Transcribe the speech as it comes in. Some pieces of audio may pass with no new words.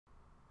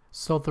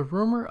So the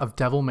rumor of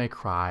Devil May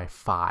Cry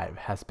 5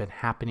 has been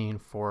happening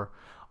for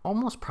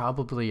almost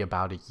probably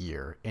about a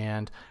year,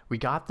 and we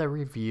got the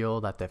reveal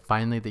that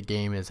finally the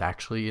game is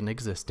actually in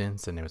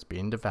existence and it was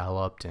being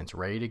developed and it's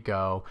ready to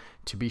go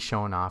to be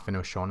shown off, and it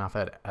was shown off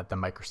at the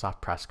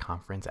Microsoft press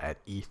conference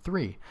at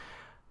E3.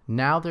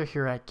 Now they're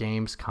here at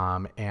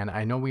Gamescom, and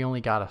I know we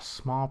only got a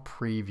small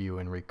preview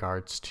in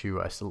regards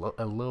to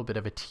a little bit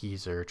of a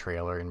teaser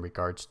trailer in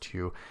regards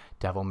to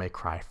Devil May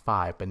Cry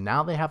 5, but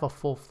now they have a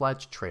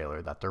full-fledged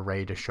trailer that they're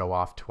ready to show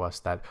off to us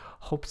that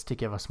hopes to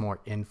give us more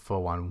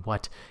info on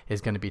what is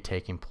going to be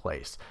taking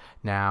place.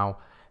 Now,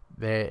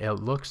 it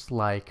looks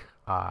like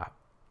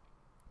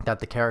that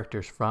the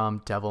characters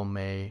from Devil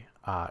May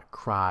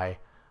Cry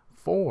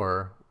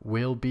 4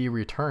 will be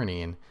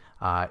returning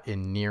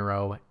in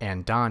Nero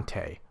and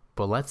Dante.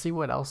 But let's see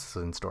what else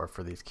is in store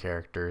for these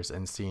characters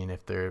and seeing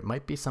if there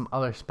might be some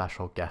other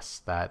special guests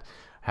that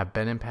have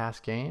been in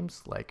past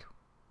games, like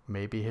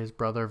maybe his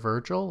brother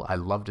Virgil. I'd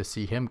love to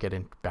see him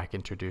get back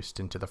introduced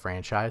into the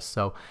franchise.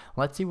 So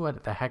let's see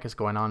what the heck is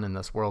going on in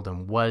this world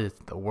and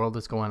what the world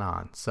is going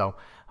on. So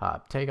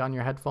take on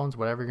your headphones,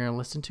 whatever you're going to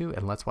listen to,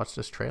 and let's watch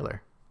this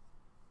trailer.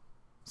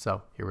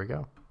 So here we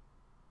go.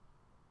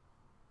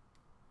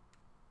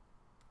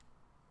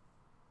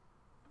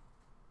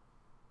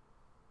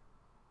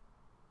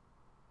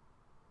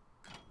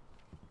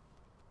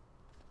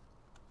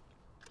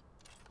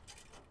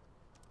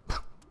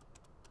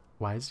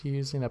 Why is he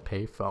using a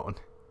payphone?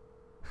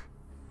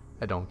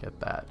 I don't get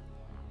that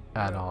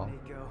at all.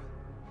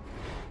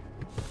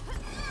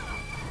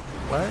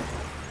 What?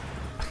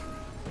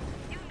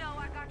 You know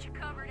I got you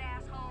covered,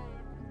 asshole.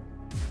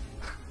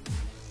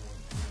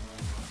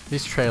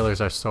 These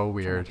trailers are so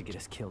weird. To get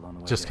us killed on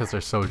the way just because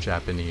they're so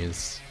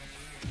Japanese.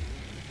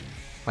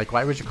 Like,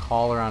 why would you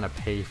call her on a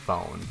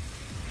payphone?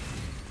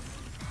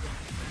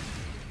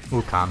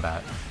 Ooh,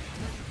 combat.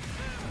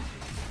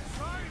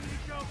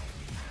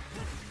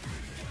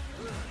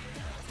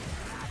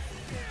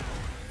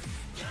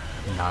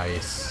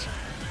 Nice.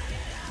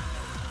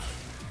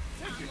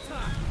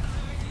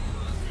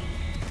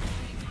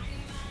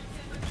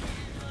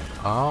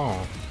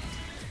 Oh.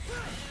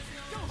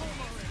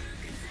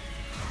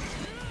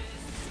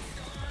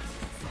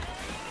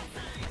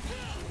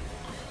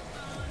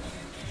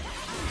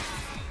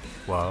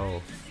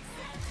 Whoa.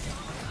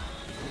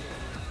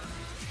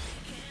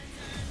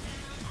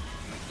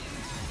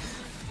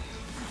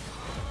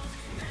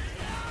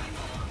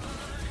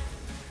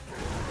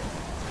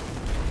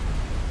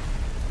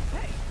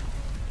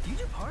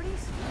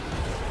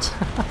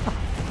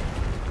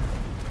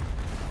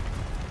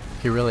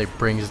 He really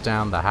brings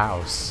down the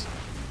house.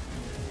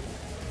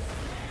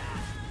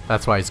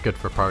 That's why he's good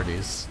for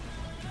parties.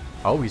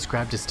 Oh, he's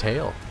grabbed his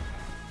tail.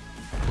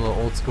 A little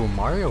old school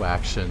Mario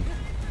action.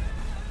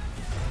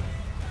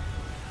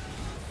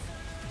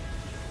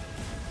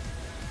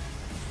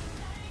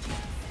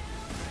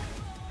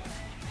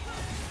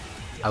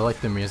 I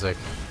like the music.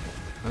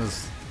 This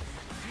is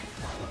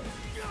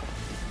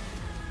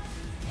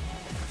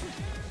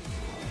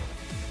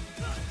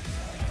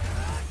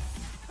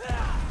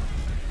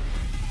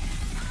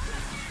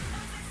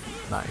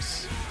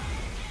nice.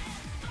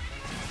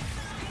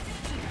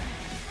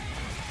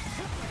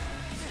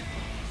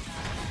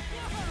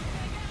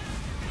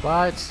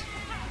 What?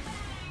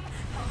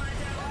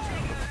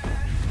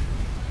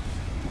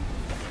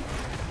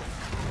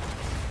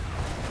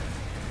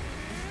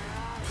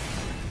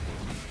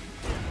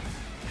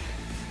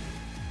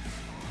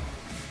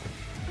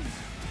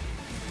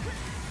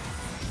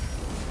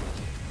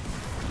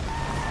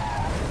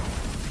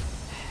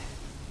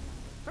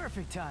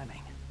 Perfect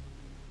timing.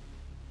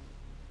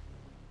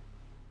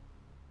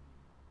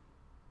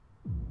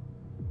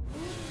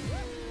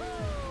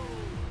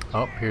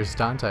 Oh, here's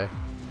Dante.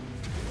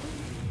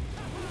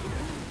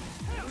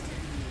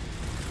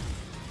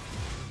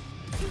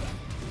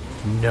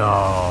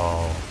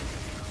 No.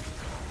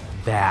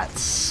 That's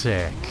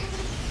sick.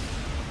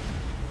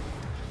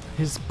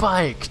 His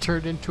bike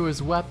turned into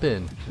his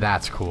weapon.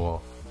 That's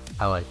cool.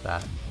 I like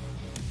that.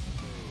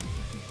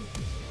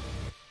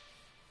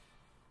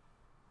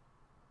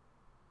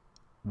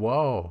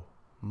 Whoa.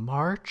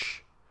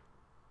 March?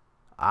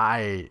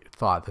 I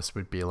thought this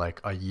would be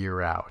like a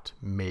year out,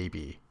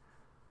 maybe.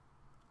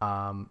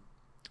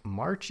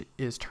 March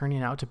is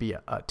turning out to be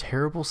a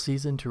terrible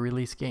season to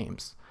release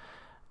games.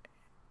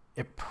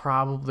 They're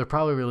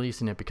probably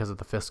releasing it because of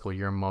the fiscal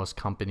year. Most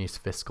companies'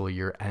 fiscal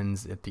year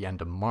ends at the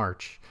end of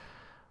March,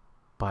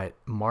 but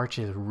March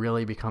is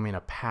really becoming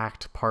a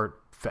packed part.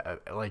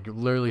 Like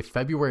literally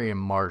February and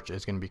March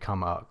is going to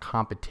become a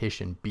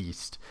competition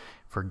beast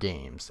for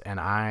games, and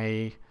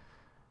I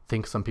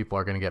think some people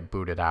are going to get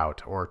booted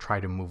out or try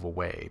to move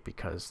away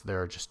because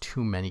there are just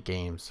too many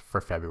games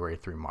for February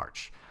through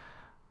March.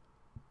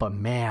 But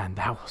man,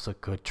 that was a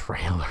good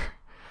trailer.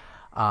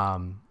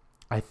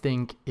 I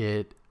think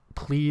it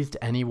pleased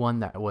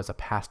anyone that was a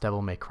past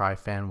Devil May Cry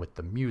fan with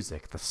the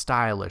music, the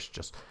stylish,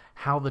 just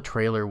how the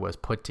trailer was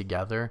put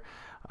together.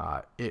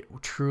 It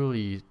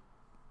truly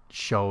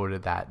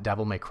showed that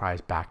Devil May Cry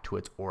is back to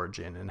its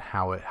origin and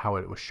how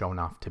it was shown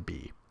off to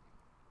be.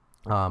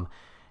 And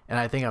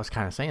I think I was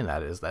kind of saying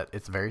that is that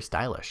it's very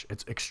stylish.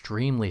 It's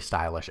extremely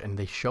stylish, and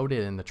they showed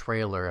it in the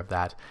trailer of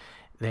that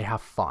they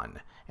have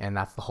fun, and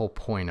that's the whole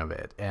point of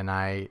it. And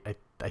I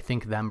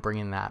think them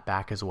bringing that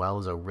back as well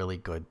is a really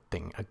good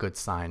thing, a good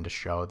sign to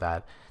show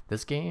that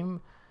this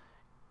game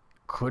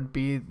could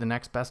be the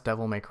next best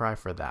Devil May Cry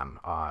for them.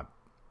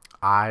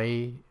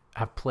 I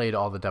have played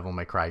all the Devil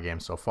May Cry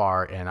games so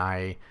far, and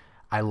I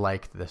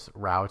like this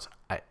route.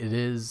 It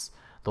is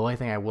the only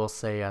thing I will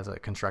say as a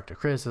constructive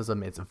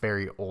criticism. It's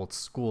very old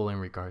school in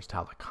regards to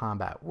how the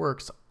combat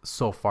works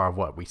so far of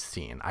what we've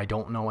seen. I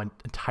don't know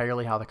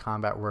entirely how the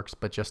combat works,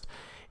 but just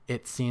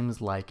it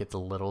seems like it's a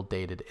little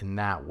dated in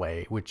that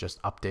way with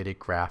just updated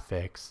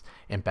graphics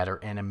and better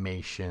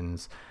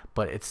animations,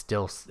 but it's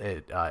still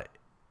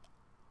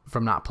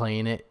from not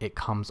playing it, it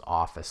comes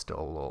off as still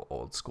a little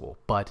old school.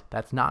 But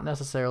that's not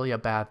necessarily a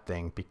bad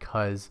thing,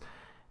 because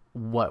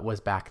what was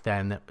back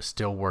then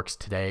still works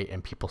today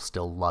and people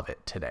still love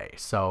it today.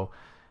 So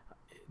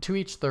to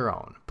each their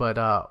own.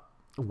 But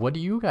what do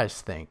you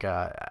guys think?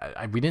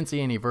 We didn't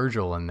see any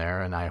Virgil in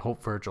there, and I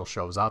hope Virgil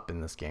shows up in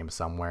this game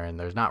somewhere. And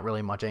there's not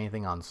really much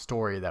anything on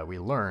story that we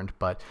learned,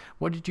 but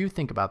what did you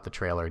think about the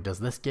trailer? Does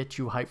this get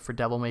you hyped for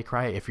Devil May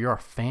Cry? If you're a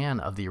fan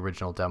of the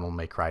original Devil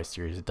May Cry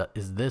series,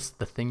 is this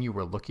the thing you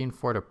were looking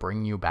for to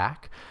bring you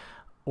back?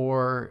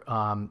 Or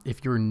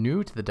if you're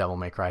new to the Devil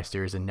May Cry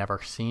series and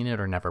never seen it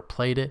or never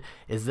played it,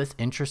 is this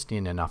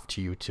interesting enough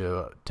to you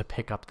to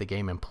pick up the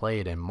game and play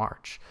it in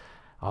March?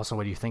 Also,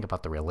 what do you think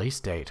about the release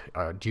date?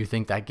 Do you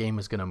think that game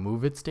is going to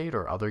move its date,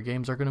 or other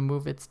games are going to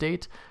move its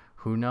date?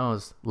 Who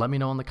knows? Let me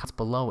know in the comments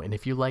below. And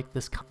if you like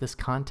this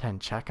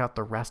content, check out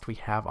the rest we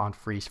have on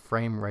Freeze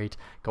Frame Rate.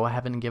 Go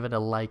ahead and give it a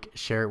like,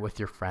 share it with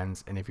your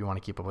friends. And if you want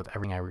to keep up with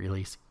everything I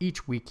release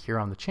each week here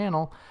on the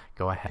channel,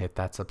 go ahead and hit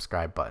that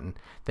subscribe button.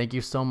 Thank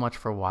you so much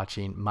for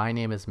watching. My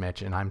name is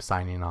Mitch, and I'm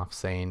signing off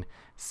saying,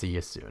 see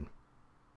you soon.